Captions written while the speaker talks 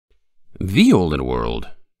The Olden World,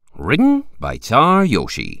 written by Czar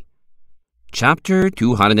Yoshi. Chapter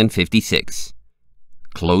 256,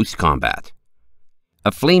 Close Combat.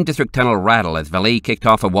 A flame district tunnel rattled as Valet kicked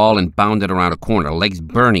off a wall and bounded around a corner, legs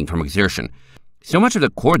burning from exertion. So much of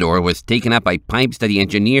the corridor was taken up by pipes that the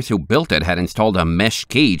engineers who built it had installed a mesh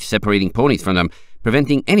cage separating ponies from them,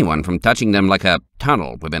 preventing anyone from touching them like a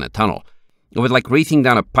tunnel within a tunnel. It was like racing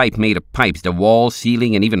down a pipe made of pipes, the wall,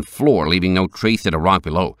 ceiling, and even floor, leaving no trace of the rock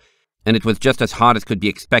below. And it was just as hot as could be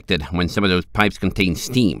expected when some of those pipes contained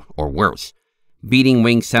steam, or worse. Beating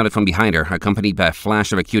wings sounded from behind her, accompanied by a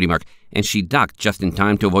flash of a cutie mark, and she ducked just in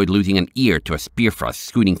time to avoid losing an ear to a spear thrust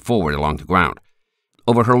scooting forward along the ground.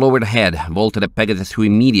 Over her lowered head vaulted a Pegasus who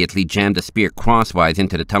immediately jammed the spear crosswise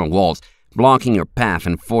into the tunnel walls, blocking her path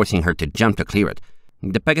and forcing her to jump to clear it.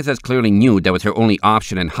 The Pegasus clearly knew that was her only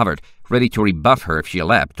option and hovered, ready to rebuff her if she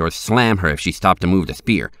leapt, or slam her if she stopped to move the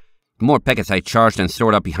spear. More Pegasi charged and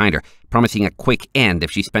soared up behind her, promising a quick end if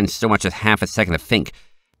she spent so much as half a second to think.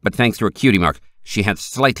 But thanks to her cutie mark, she had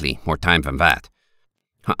slightly more time than that.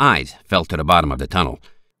 Her eyes fell to the bottom of the tunnel.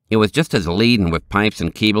 It was just as laden with pipes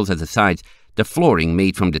and cables as the sides, the flooring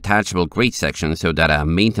made from detachable grate sections so that a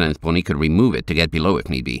maintenance pony could remove it to get below if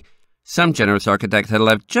need be. Some generous architects had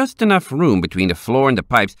left just enough room between the floor and the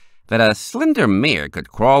pipes that a slender mare could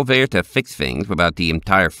crawl there to fix things without the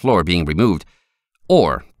entire floor being removed,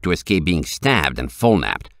 or to escape being stabbed and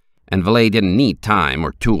full-napped, and Valet didn't need time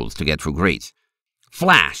or tools to get through grates.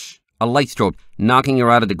 Flash! A light strobe, knocking her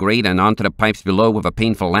out of the grate and onto the pipes below with a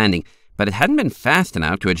painful landing, but it hadn't been fast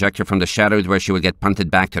enough to eject her from the shadows where she would get punted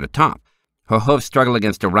back to the top. Her hooves struggled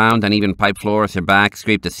against the round, uneven pipe floor as her back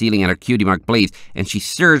scraped the ceiling and her cutie mark blazed, and she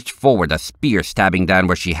surged forward, a spear stabbing down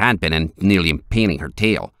where she had been and nearly impaling her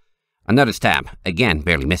tail. Another stab, again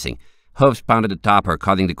barely missing. Hooves pounded atop her,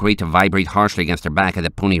 causing the grate to vibrate harshly against her back as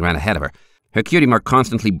the pony ran ahead of her. Her cutie mark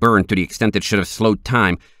constantly burned to the extent it should have slowed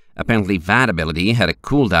time. Apparently that ability had a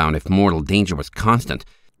cooldown if mortal danger was constant.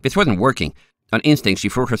 This wasn't working. On instinct, she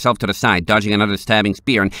threw herself to the side, dodging another stabbing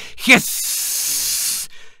spear, and hiss!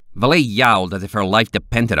 Valet yowled as if her life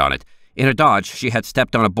depended on it. In her dodge, she had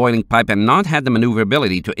stepped on a boiling pipe and not had the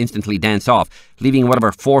maneuverability to instantly dance off, leaving one of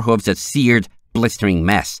her forehooves a seared, blistering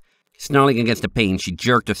mess. Snarling against the pain, she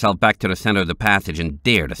jerked herself back to the center of the passage and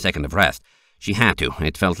dared a second of rest. She had to.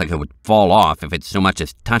 It felt like it would fall off if it so much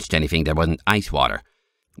as touched anything that wasn't ice water.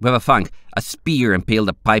 With a thunk, a spear impaled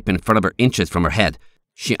a pipe in front of her inches from her head.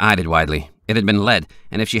 She eyed it widely. It had been lead,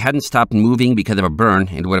 and if she hadn't stopped moving because of a burn,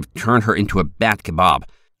 it would have turned her into a bat kebab.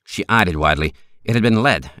 She eyed it widely. It had been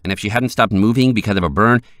lead, and if she hadn't stopped moving because of a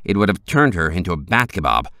burn, it would have turned her into a bat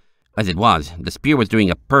kebab. As it was, the spear was doing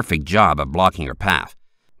a perfect job of blocking her path.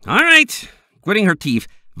 All right. Gritting her teeth,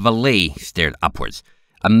 Valet stared upwards.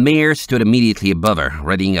 A mare stood immediately above her,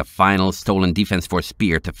 readying a final stolen defense force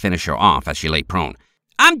spear to finish her off as she lay prone.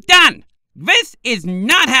 I'm done! This is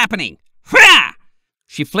not happening! Hurrah!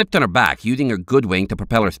 She flipped on her back, using her good wing to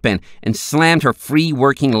propel her spin, and slammed her free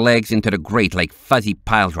working legs into the grate like fuzzy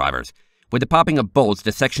pile drivers. With the popping of bolts,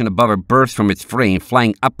 the section above her burst from its frame,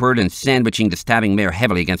 flying upward and sandwiching the stabbing mare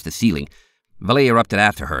heavily against the ceiling. Valet erupted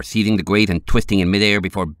after her, seizing the grate and twisting in midair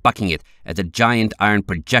before bucking it as a giant iron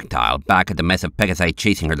projectile back at the mess of Pegasi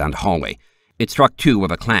chasing her down the hallway. It struck too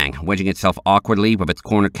with a clang, wedging itself awkwardly with its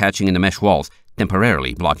corner catching in the mesh walls,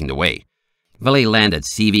 temporarily blocking the way. Valet landed,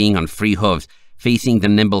 seething on free hooves, facing the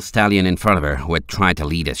nimble stallion in front of her who had tried to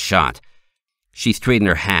lead his shot. She straightened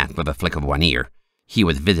her hat with a flick of one ear. He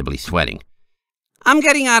was visibly sweating. I'm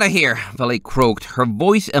getting out of here, Valet croaked, her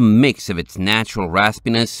voice a mix of its natural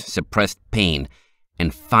raspiness, suppressed pain,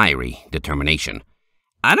 and fiery determination.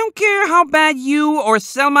 I don't care how bad you or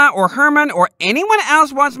Selma or Herman or anyone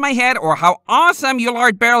else wants my head or how awesome you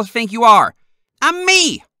lard barrels think you are. I'm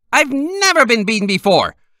me! I've never been beaten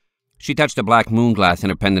before! She touched the black moonglass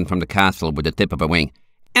in her pendant from the castle with the tip of a wing.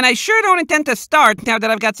 And I sure don't intend to start now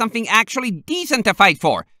that I've got something actually decent to fight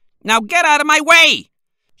for. Now get out of my way!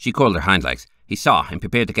 She coiled her hind legs. He saw and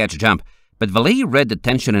prepared to catch a jump, but Valet read the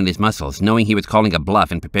tension in his muscles, knowing he was calling a bluff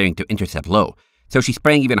and preparing to intercept low. So she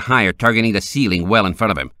sprang even higher, targeting the ceiling well in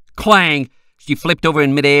front of him. Clang! She flipped over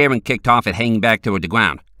in midair and kicked off it, hanging back toward the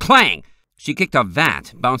ground. Clang! She kicked off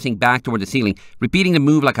that, bouncing back toward the ceiling, repeating the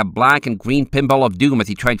move like a black and green pinball of doom as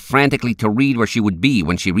he tried frantically to read where she would be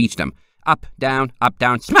when she reached him. Up, down,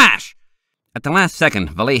 smash! At the last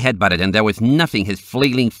second, Valet headbutted, and there was nothing his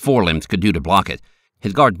flailing forelimbs could do to block it.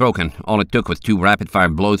 His guard broken, all it took was 2 rapid-fire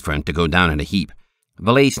blows for him to go down in a heap.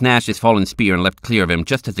 Valet snatched his fallen spear and leapt clear of him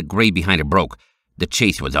just as the grate behind it broke. The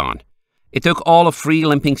chase was on. It took all of 3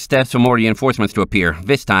 limping steps for more reinforcements to appear,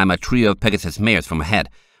 this time a trio of Pegasus mares from ahead.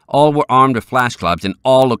 All were armed with flash clubs, and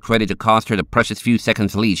all looked ready to cost her the precious few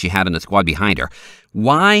seconds lead she had on the squad behind her.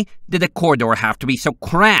 Why did the corridor have to be so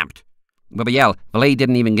cramped? With a yell, Valet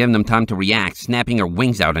didn't even give them time to react, snapping her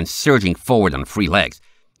wings out and surging forward on 3 legs.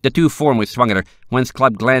 The 2 foremost swung at her, one's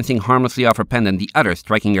club glancing harmlessly off her pendant, the other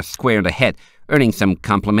striking her square in the head, earning some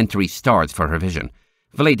complimentary stars for her vision.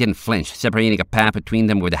 Valet didn't flinch, separating a path between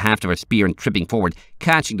them with the haft of her spear and tripping forward,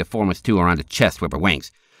 catching the foremost 2 around the chest with her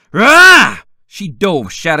wings. Rah! She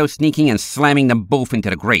dove, shadow sneaking and slamming them both into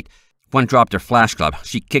the grate. One dropped her flash club.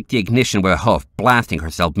 She kicked the ignition with a hoof, blasting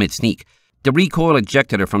herself mid-sneak. The recoil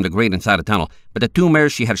ejected her from the grate inside the tunnel, but the 2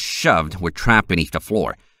 mares she had shoved were trapped beneath the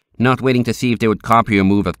floor. Not waiting to see if they would copy her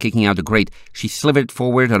move of kicking out the grate, she slithered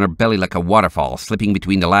forward on her belly like a waterfall, slipping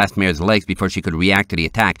between the last mare's legs before she could react to the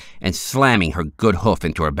attack and slamming her good hoof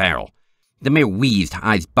into her barrel. The mare wheezed,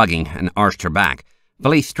 eyes bugging, and arched her back.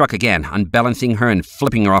 Valet struck again, unbalancing her and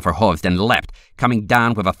flipping her off her hooves, then leapt, coming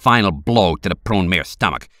down with a final blow to the prone mare's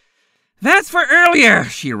stomach. "That's for earlier,"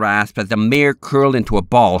 she rasped as the mare curled into a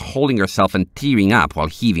ball, holding herself and tearing up while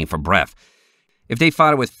heaving for breath. If they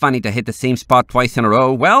thought it was funny to hit the same spot twice in a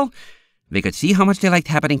row, well, they could see how much they liked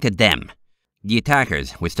happening to them. The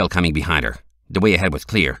attackers were still coming behind her. The way ahead was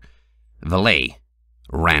clear. Valet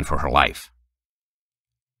ran for her life.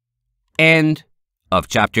 End of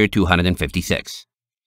chapter 256.